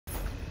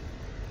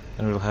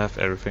and we'll have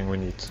everything we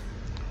need.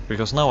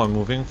 Because now I'm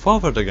moving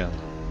forward again.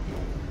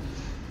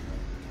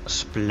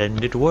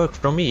 Splendid work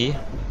from me.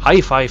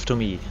 High five to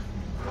me.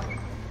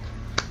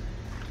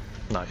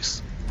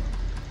 Nice.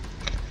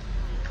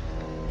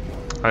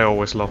 I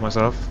always love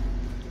myself.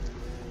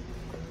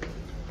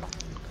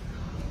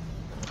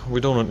 We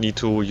don't need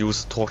to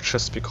use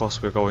torches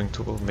because we're going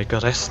to make a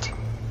rest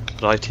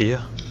right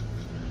here.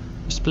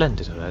 A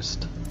splendid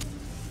rest.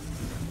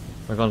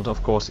 We're going to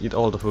of course eat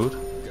all the food.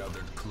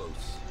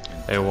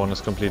 Everyone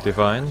is completely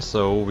fine,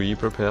 so we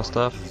prepare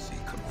stuff.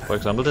 For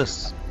example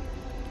this.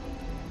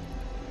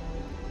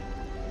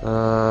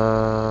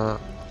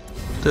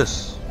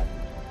 This.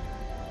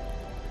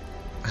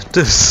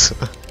 This.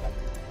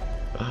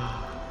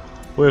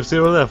 We have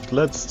 0 left,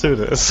 let's do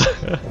this.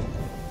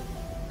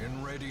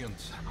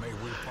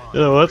 You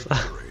know what?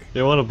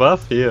 You want a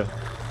buff? Here.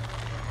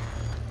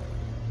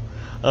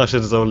 Oh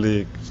shit, it's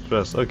only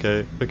stress.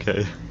 Okay,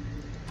 okay.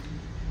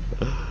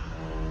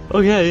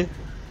 Okay.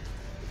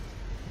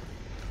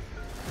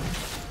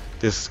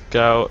 This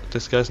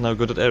guy's now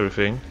good at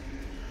everything.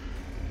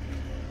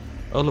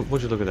 Oh look,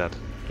 would you look at that? Do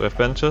we have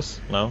benches?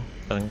 No?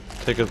 Then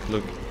take a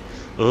look.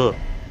 Ugh.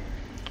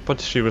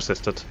 But she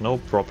resisted, no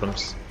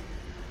problems.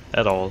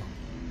 At all.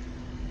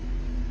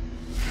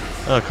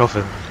 Ah,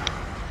 coffin.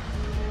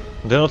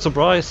 They're not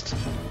surprised.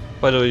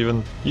 Why do I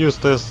even use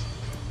this?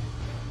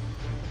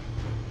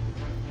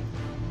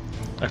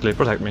 Actually,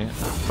 protect me.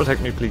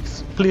 Protect me,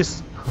 please.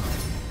 Please!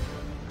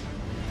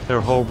 There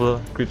are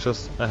horrible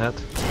creatures ahead.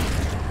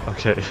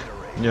 Okay,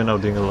 you're now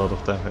doing a lot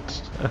of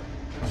damage.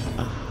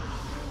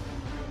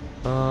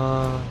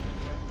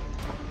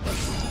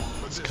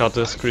 Let's cut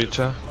this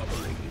creature.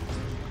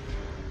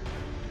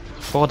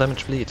 4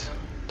 damage bleed.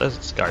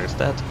 This guy is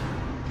dead.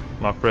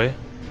 Mark Bray.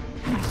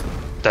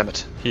 Damn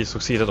it, he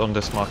succeeded on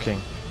this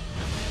marking.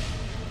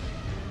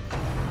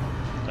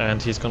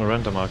 And he's gonna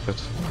render mark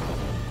it.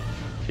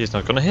 He's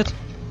not gonna hit.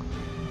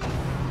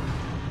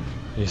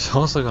 He's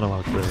also gonna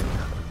mark Bray.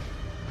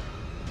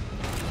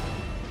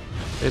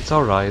 It's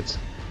alright.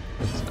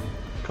 It's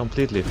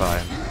completely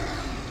fine.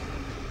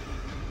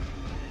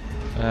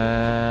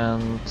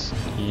 And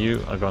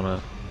you are gonna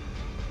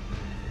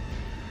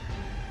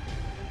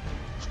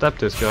stab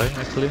this guy,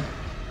 actually.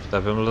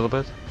 Stab him a little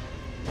bit.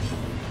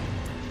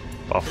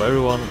 Buff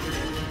everyone.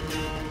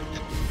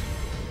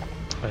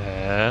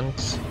 And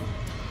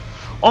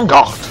on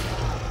guard!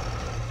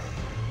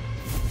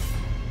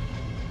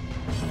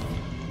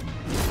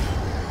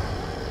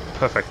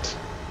 Perfect.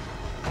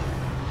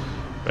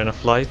 Rain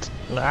of Light.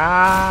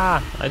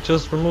 Ah! I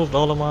just removed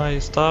all of my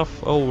stuff.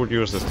 Oh,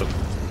 you resisted.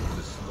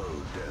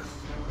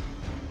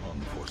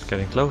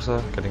 Getting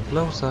closer, getting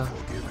closer.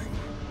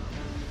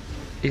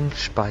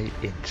 Inch by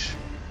inch.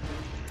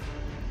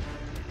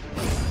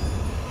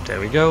 There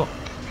we go.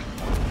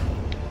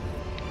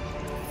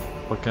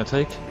 What can I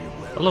take?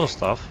 A lot of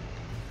stuff.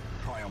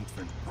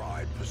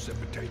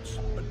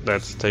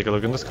 Let's take a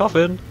look in this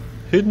coffin.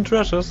 Hidden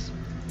treasures.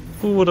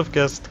 Who would have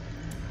guessed?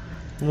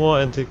 More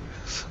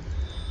antiques.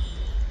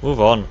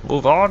 Move on,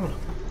 move on!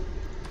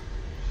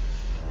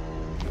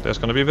 There's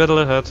gonna be battle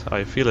ahead.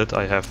 I feel it.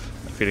 I have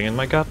a feeling in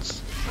my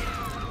guts.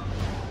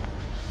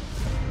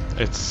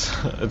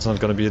 It's not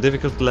gonna be a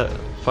difficult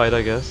fight,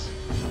 I guess.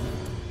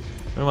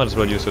 We might as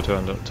well use your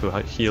turn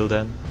to heal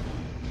then.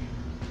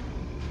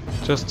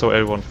 Just so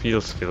everyone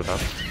feels filled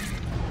up.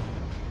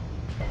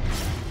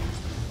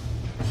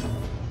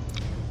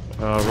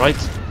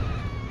 Alright.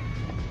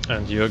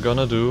 And you're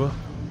gonna do...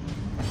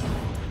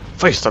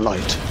 Face the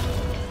light!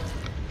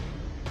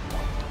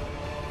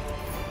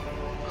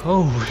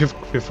 Oh,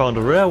 we found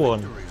a rare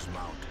one!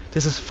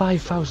 This is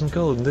 5,000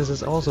 gold and this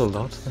is also a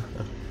lot.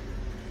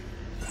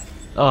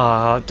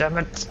 Ah, damn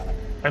it!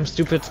 I'm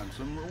stupid.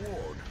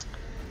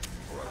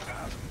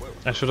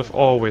 I should have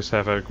always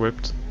have her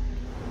equipped.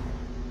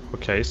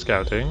 Okay,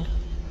 scouting.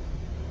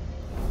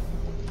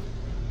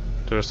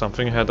 There's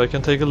something ahead. I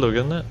can take a look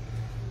in it.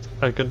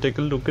 I can take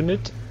a look in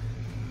it.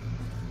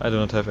 I do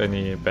not have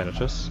any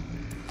bandages.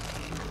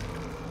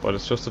 But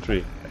it's just a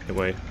tree.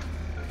 Anyway.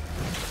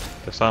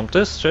 Disarm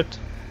this shit.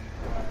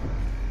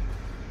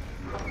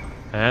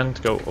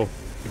 And go. Oh,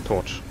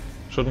 torch.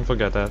 Shouldn't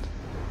forget that.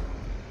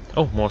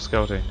 Oh, more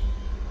scouting.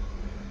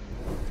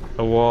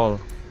 A wall.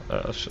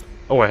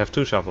 Oh, I have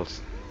 2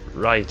 shovels.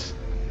 Right.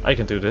 I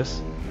can do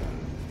this.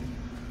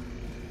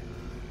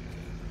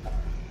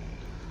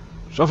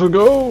 Shovel,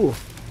 go!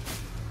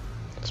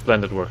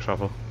 Splendid work,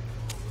 shovel.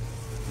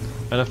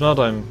 And if not,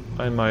 I'm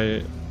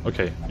my...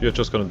 Okay, you're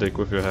just gonna dig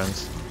with your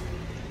hands.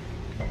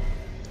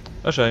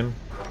 A shame.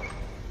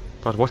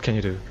 But what can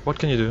you do? What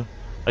can you do?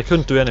 I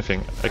couldn't do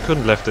anything. I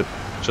couldn't left it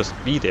just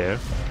be there.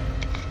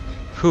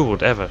 Who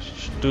would ever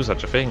do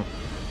such a thing?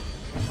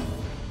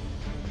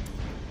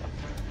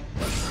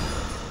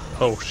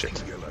 Oh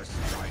shit.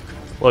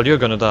 Well, you're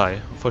gonna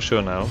die, for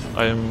sure now.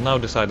 I am now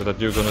decided that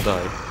you're gonna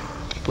die.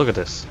 Look at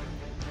this.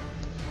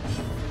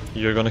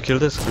 You're gonna kill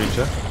this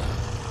creature.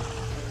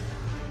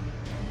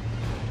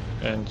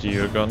 And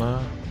you're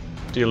gonna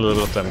deal a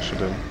little bit of damage to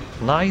them.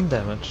 9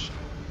 damage.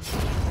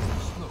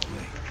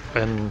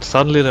 And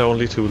suddenly there are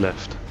only 2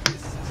 left.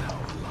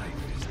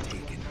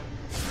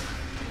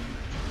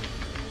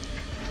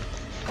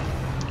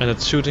 And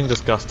it's shooting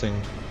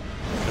disgusting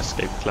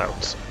escape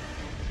clouds.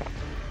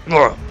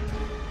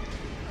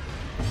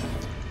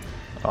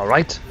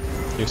 Alright,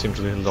 you seem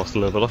to have lost a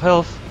little bit of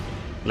health.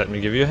 Let me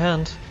give you a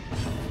hand.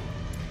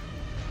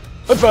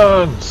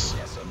 Advance!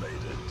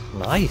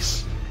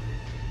 Nice!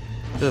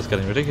 This is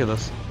getting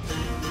ridiculous.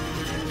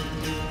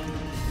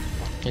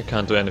 You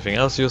can't do anything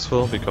else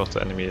useful because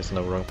the enemy is in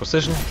the wrong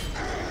position.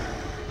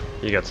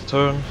 He gets a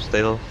turn,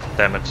 still.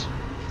 Damn it.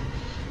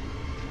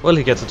 Well,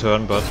 he gets a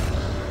turn, but...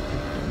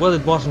 well,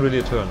 it wasn't really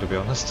a turn, to be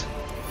honest.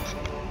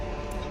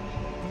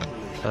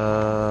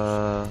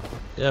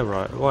 Yeah,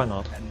 right, why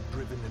not?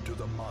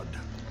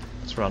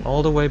 Let's run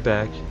all the way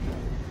back.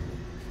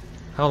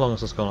 How long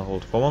is this gonna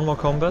hold? For one more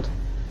combat?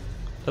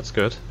 That's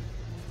good.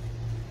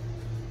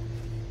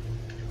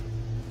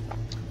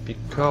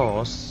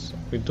 Because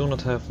we do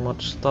not have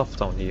much stuff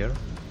down here.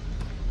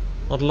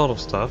 Not a lot of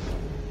stuff.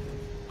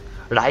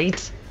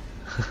 Right?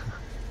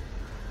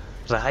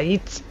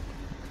 Right?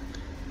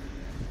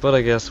 But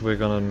I guess we're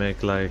gonna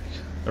make like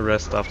a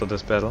rest after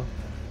this battle.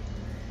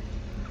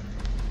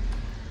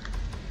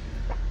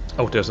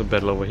 Oh, there's a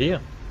battle over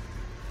here.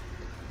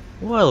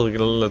 Well,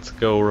 let's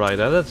go right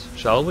at it,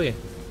 shall we?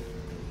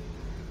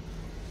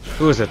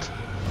 Who is it?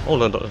 Oh,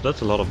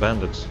 that's a lot of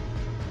bandits.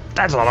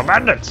 That's a lot of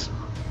bandits!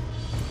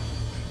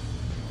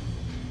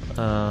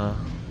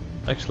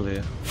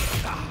 Actually,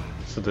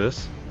 so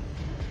this.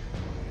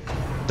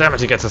 Damn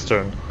it, he gets his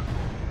turn.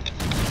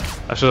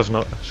 I should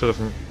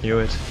have knew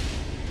it.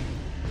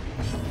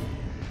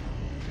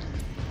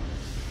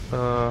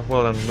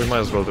 Well then, we might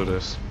as well do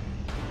this.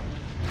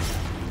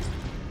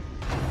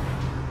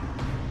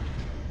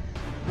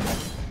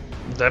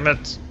 Damn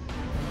it!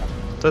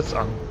 That's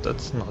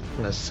not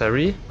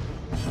necessary.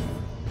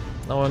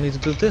 Now I need to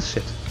do this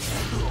shit.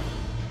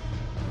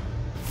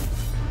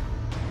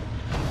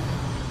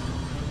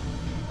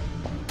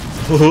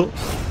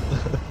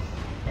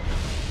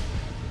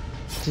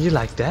 Did you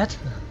like that?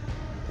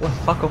 Well,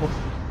 fuck off.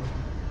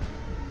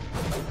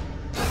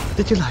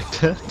 Did you like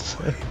that?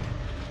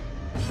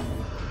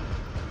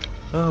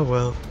 Oh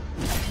well.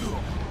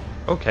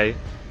 Okay.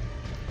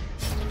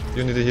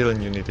 You need a heal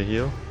and you need a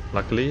heal.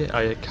 Luckily,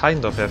 I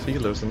kind of have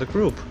healers in the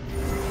group.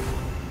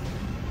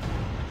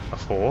 A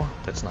 4.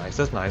 That's nice,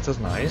 that's nice, that's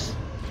nice.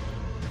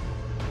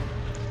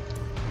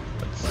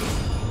 Let's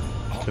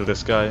kill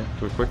this guy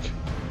real quick.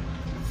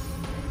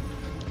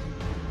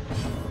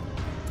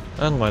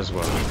 And might as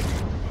well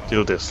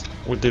deal this.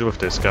 We'll deal with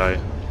this guy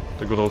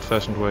the good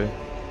old-fashioned way.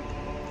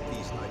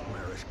 These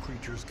nightmarish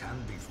creatures can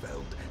be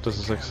felled. This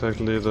is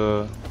exactly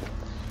the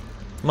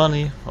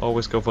money.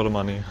 Always go for the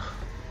money.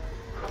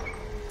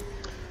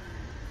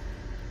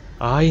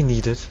 I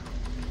need it.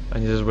 I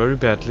need it very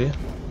badly.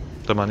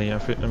 The money, I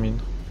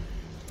mean.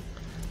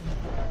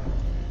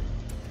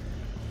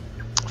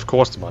 Of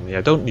course the money.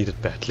 I don't need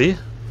it badly.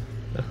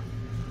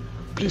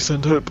 Please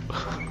send help.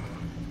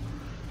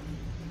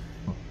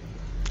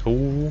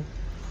 Oh,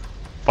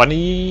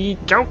 funny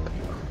joke.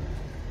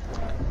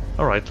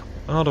 Alright,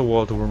 another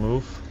wall to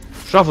remove.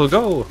 Shuffle,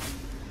 go!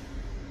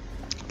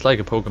 It's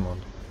like a Pokemon.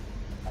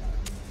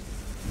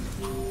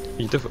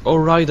 Oh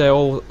right,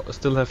 I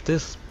still have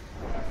this.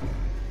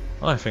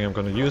 I think I'm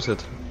gonna use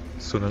it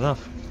soon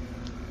enough.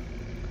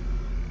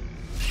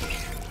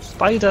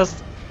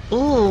 Spiders!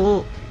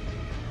 Ooh!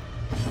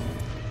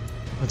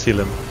 Let's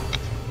heal him.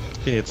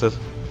 He needs it.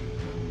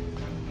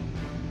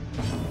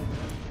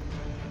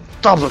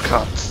 Double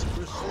cuts!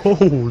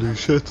 Holy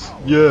shit!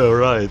 Yeah,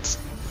 right.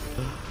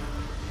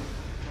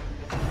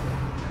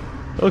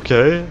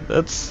 Okay,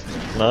 that's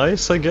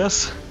nice, I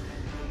guess.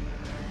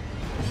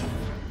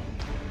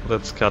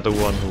 Let's cut the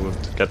one who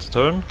gets a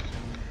turn.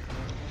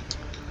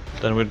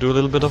 Then we'll do a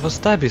little bit of a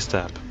stabby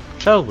stab,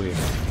 shall we?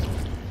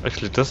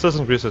 Actually, this does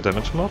increase the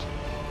damage mod.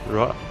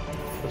 Right,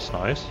 that's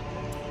nice.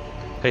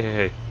 Hey, hey,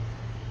 hey.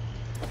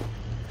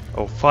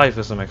 Oh, 5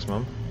 is the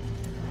maximum.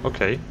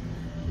 Okay.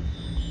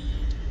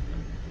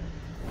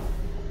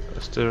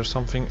 Is there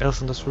something else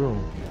in this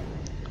room?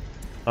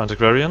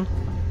 Antiquarian?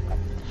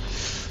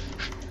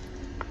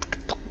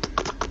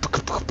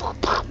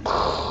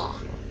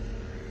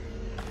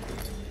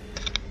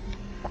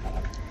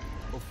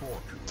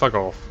 Fuck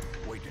off.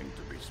 Waiting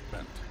to be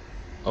spent.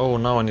 Oh,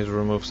 now I need to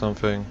remove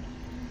something.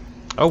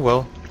 Oh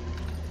well.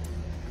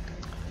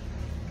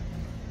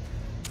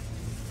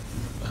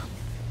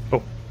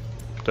 Oh,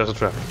 there's a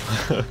trap.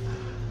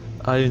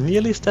 I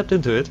nearly stepped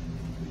into it.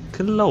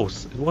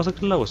 Close. It was a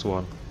close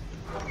one.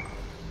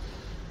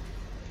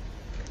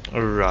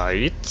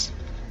 Right.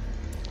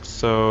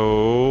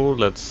 So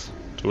let's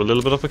do a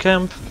little bit of a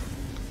camp.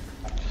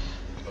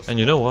 And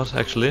you know what?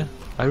 Actually,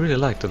 I really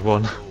like that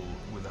one.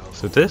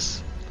 So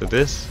this, to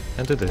this,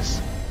 and to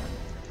this.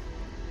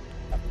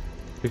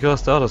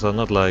 Because the others are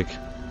not like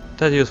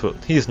that useful.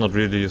 He's not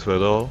really useful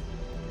at all.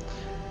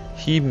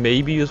 He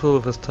may be useful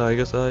with his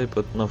tiger's eye,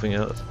 but nothing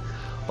else.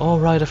 Oh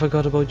right, I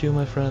forgot about you,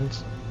 my friend.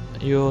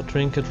 Your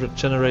trinket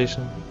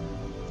regeneration.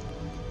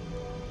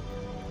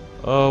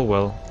 Oh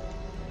well.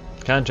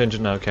 Can't change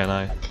it now, can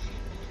I?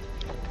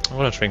 I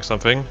wanna drink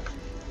something.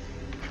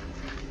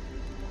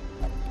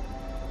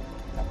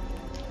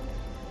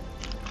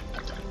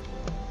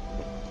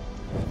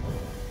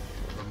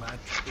 The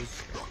match is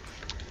struck.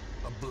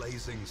 A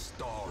blazing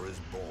star is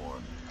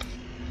born.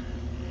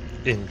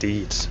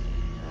 Indeed.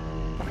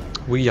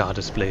 We are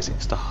this blazing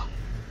star.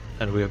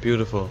 And we are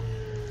beautiful.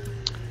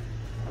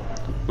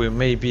 We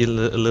may be a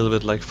little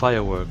bit like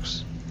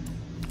fireworks.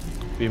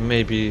 We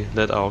maybe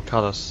let our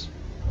colors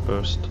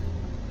burst.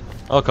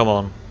 Oh, come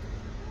on.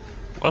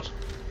 What?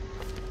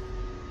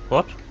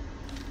 What?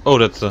 Oh,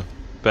 that's a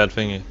bad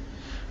thingy.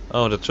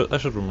 Oh, I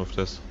should remove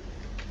this.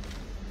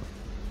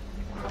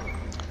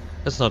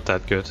 It's not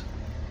that good.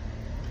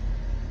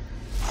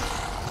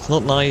 It's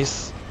not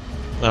nice.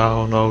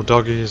 Oh no,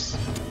 doggies.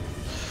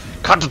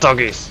 Cut the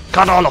doggies!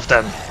 Cut all of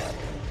them!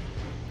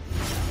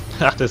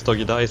 Ha, this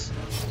doggy dies.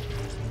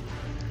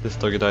 This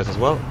doggy dies as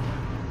well.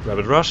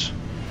 Rabbit rush.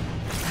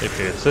 If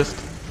you insist.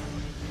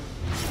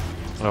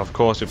 Oh, of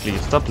course you bleed.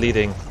 Stop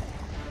bleeding.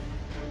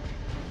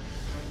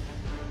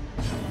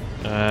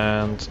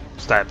 And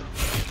stab.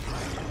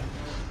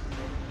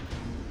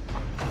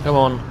 Come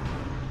on.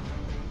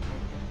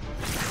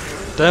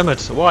 Damn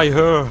it, why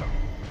her?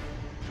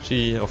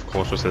 She of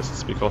course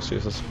resists because she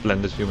is a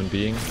splendid human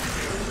being.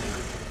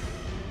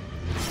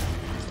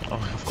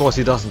 Oh, of course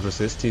he doesn't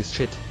resist, he's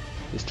shit.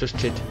 He's just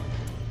shit.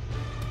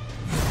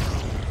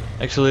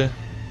 Actually,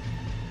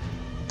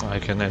 I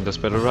can end this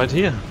battle right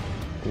here.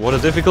 What a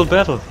difficult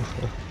battle.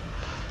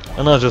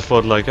 And I just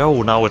thought like,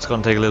 oh, now it's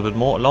gonna take a little bit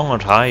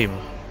longer time.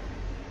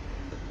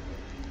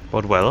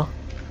 But well,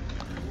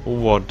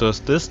 what does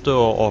this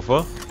door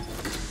offer?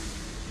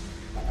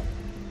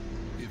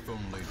 If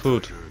only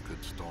Food. treasure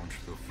could staunch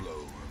the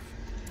flow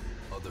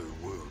of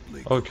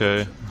otherworldly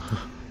Okay.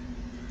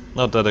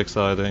 Not that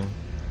exciting.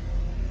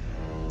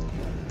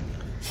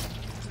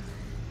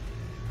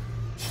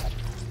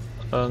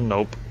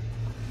 Nope.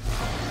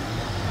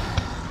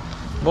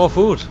 More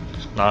food!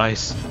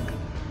 Nice.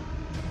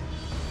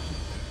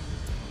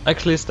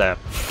 Actually stab.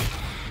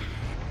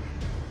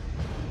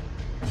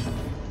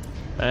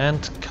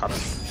 And cut.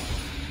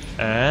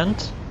 And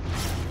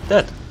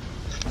dead.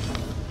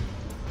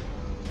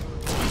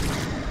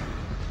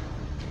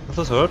 Does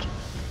this hurt?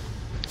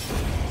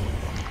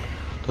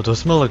 Does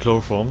it smell like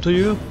chloroform to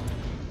you?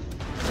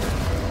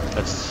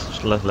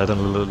 Let's let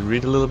him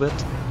read a little bit.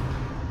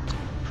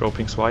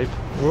 Groping swipe.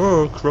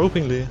 Whoa,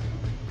 gropingly.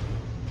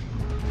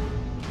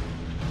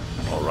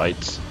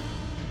 Alright.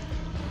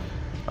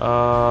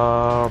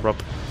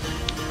 Rup.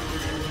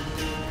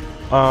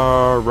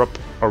 Rup.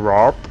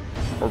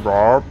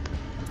 Rup.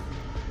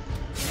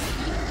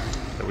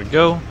 There we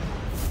go.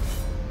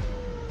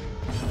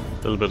 A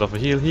little bit of a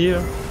heal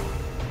here.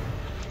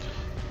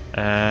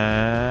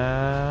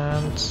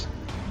 And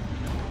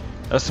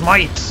a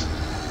smite!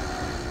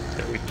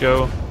 There we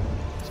go.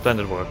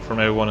 Splendid work from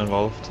everyone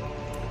involved.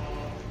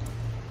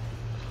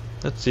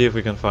 Let's see if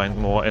we can find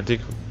more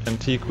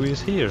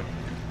antiquities here.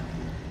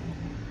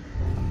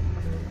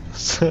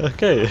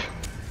 Okay.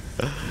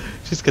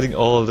 She's getting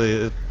all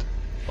the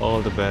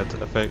bad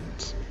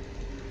effects.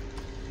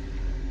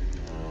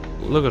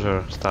 Look at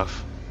her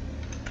stuff.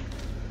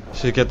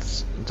 She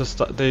gets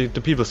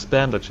the people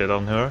spam that shit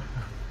on her.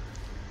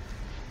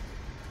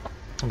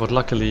 But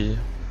luckily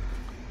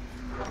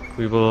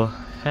we will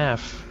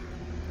have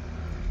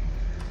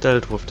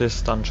dealt with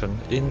this dungeon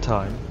in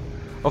time.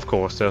 Of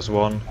course there's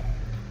one.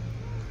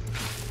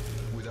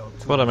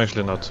 But I'm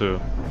actually not too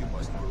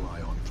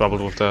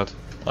troubled with that.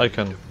 I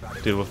can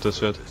deal with this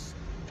shit.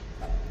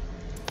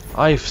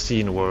 I've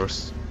seen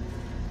worse.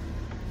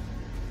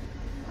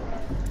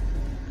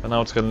 And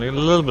now it's getting a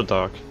little bit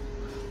dark.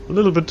 A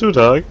little bit too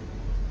dark.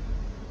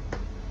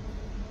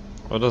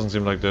 Well, it doesn't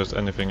seem like there's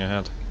anything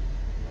ahead.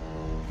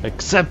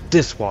 Except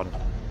this one.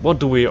 What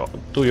do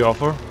you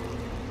offer?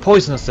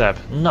 Poisonous sap.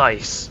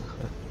 Nice.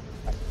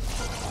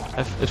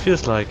 It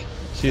feels like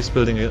she's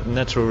building a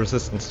natural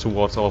resistance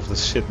towards all of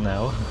this shit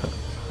now.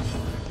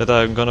 That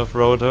I'm gonna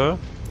throw at her.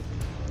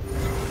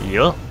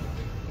 Yeah.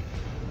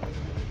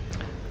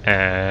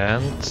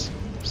 And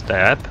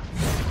stab.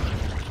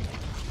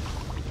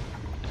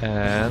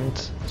 And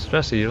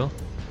stress heal.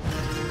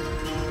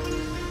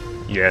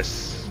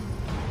 Yes.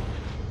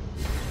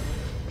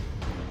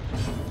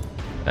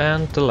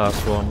 And the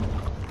last one.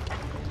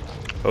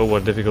 Oh,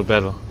 what a difficult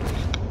battle.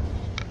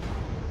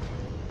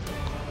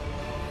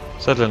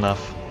 Sadly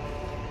enough.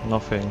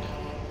 Nothing.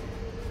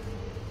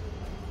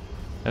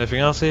 Anything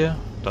else here?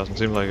 Doesn't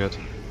seem like it.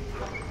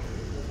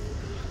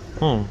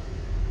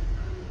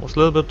 Was a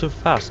little bit too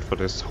fast for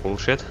this whole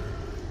shit.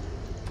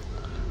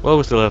 Well,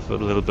 we still have a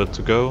little bit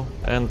to go,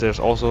 and there's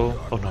also...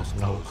 oh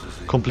no,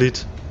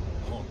 complete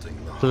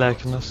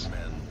blackness.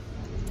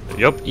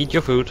 Yup, eat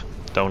your food,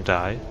 don't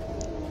die.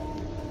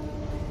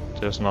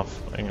 There's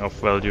nothing of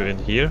value in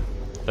here.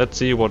 Let's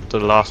see what the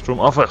last room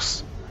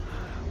offers.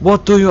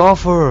 What do you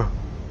offer?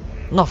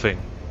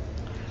 Nothing.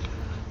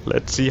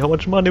 Let's see how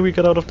much money we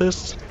get out of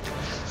this.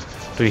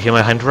 Do you hear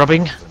my hand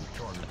rubbing?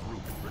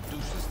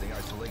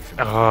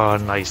 Oh,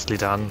 nicely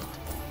done.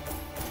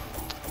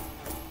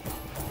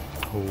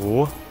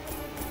 No.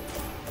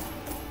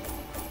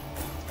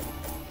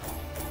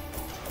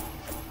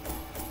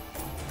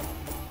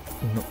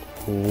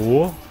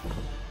 No.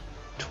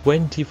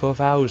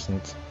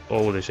 24,000.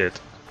 Holy shit.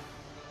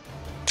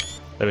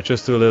 Let me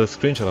just do a little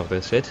screenshot of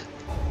this shit.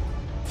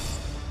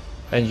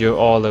 And you're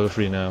all level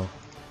 3 now.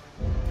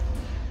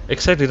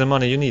 Exactly the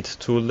money you need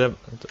to level.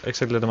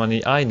 Exactly the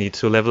money I need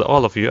to level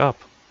all of you up.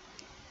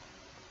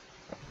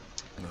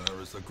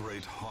 There is a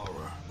great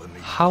horror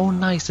beneath How the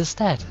nice is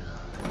that?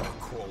 a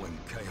crawling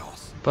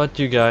chaos But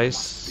you must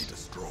guys be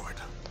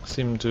destroyed.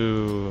 seem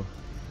to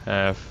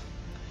have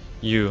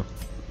you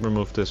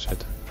remove this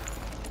shit.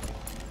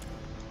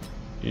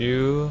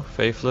 You,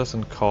 faithless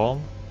and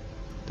calm,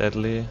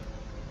 deadly.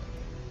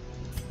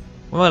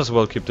 We might as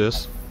well keep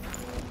this.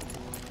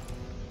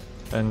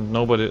 And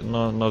nobody,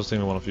 not a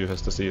single one of you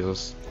has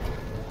diseases.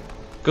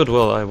 Good,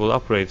 well, I will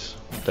upgrade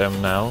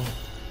them now,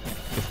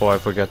 before I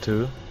forget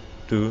to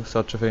do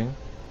such a thing.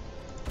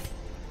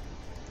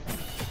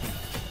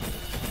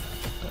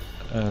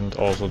 And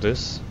also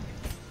this.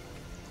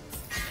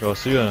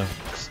 Because you are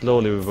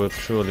slowly but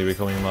surely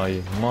becoming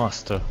my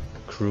master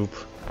group.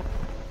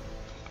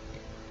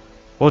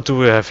 What do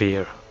we have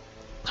here?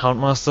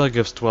 Houndmaster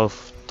gives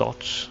 12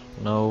 dodge.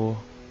 No,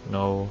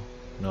 no,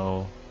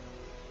 no,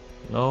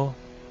 no.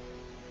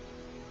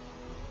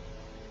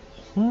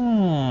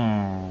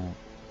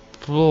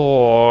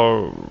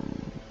 For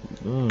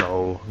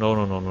no, no,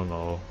 no, no, no,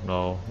 no,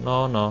 no,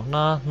 no, no,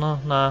 nah, nah,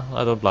 nah.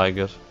 I don't like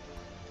it.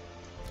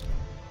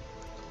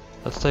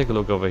 Let's take a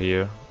look over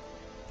here.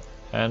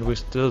 And we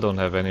still don't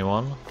have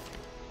anyone.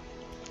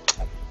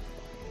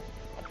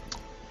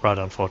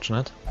 Rather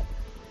unfortunate.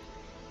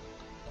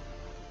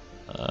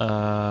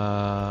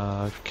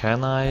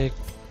 Can I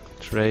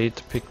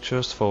trade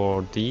pictures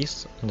for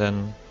these? And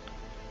then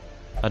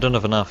I don't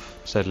have enough,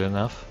 sadly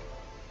enough.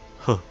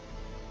 Huh.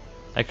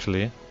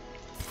 Actually,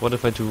 what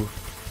if I do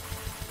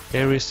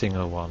every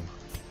single one?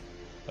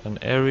 An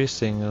every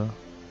single...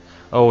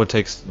 Oh, it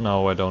takes...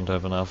 No, I don't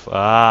have enough.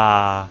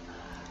 Ah!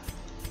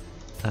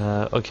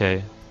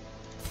 Okay.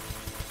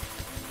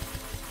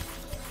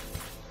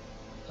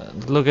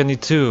 Look, I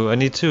need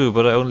two,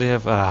 but I only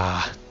have...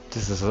 Ah!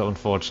 This is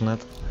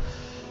unfortunate.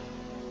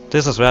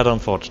 This is rather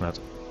unfortunate.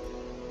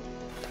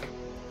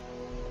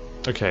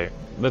 Okay,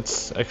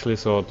 let's actually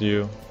sort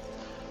you.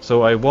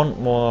 So I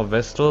want more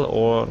Vestal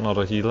or not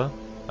a healer.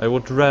 I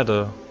would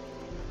rather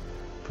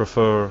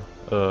prefer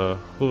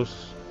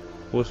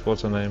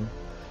what's her name?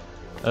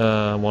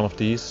 One of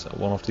these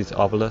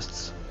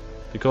obelisks,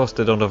 because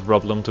they don't have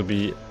problem to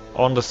be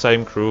on the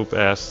same group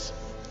as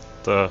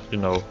the, you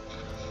know,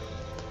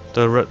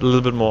 the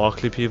little bit more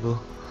ugly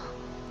people.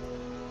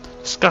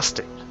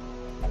 Disgusting.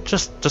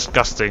 Just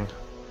disgusting.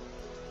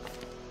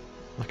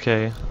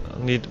 Okay,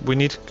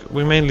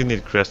 we mainly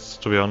need crests,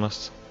 to be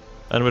honest.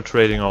 And we're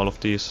trading all of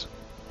these.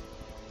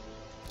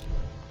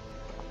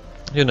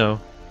 You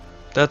know,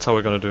 that's how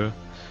we're gonna do.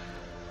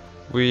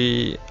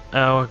 We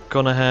are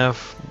gonna have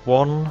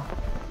one,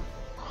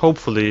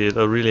 hopefully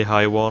a really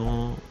high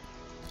one.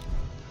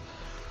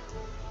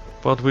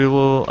 But I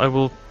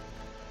will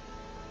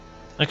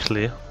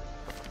actually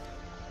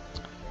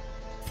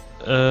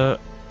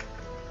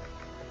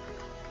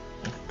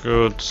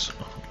good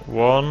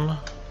 1.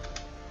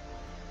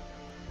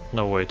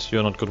 No wait,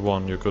 you're not good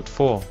 1, you're good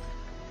 4.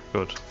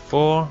 Good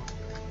 4.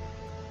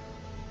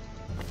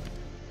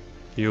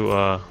 You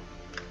are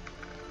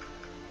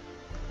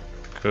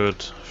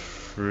good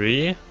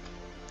 3.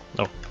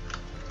 No,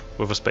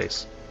 with a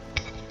space.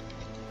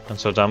 And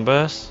so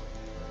Dumbass,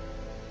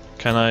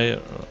 can I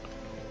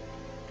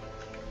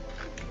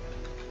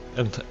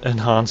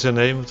enhance your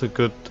name to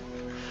good?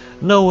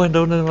 No, I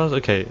don't enhance.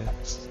 Okay,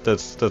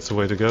 that's the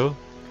way to go.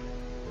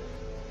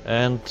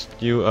 And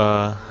you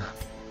are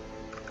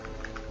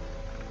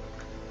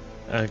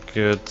a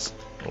good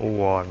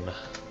 1.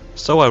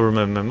 So I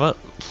remember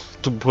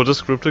to put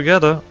this group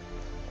together.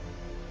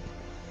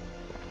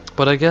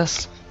 But I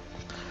guess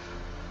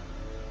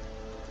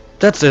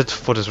that's it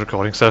for this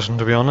recording session,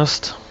 to be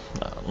honest.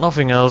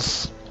 Nothing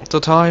else. The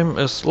time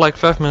is like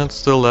 5 minutes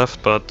still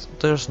left, but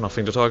there's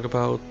nothing to talk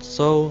about.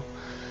 So,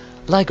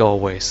 like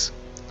always,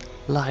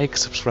 like,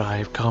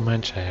 subscribe,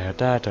 comment, share,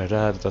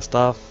 the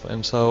stuff,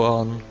 and so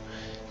on.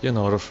 You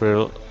know the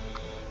drill.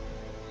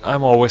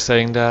 I'm always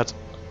saying that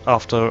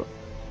after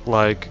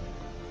like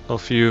a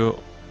few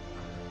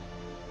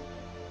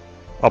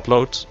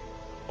uploads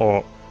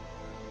or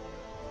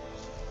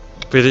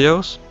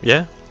videos,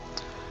 yeah.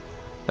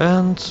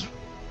 And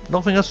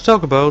nothing else to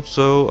talk about,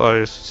 so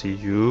I see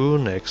you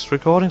next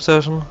recording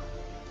session.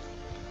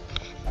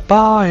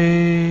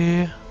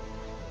 Bye!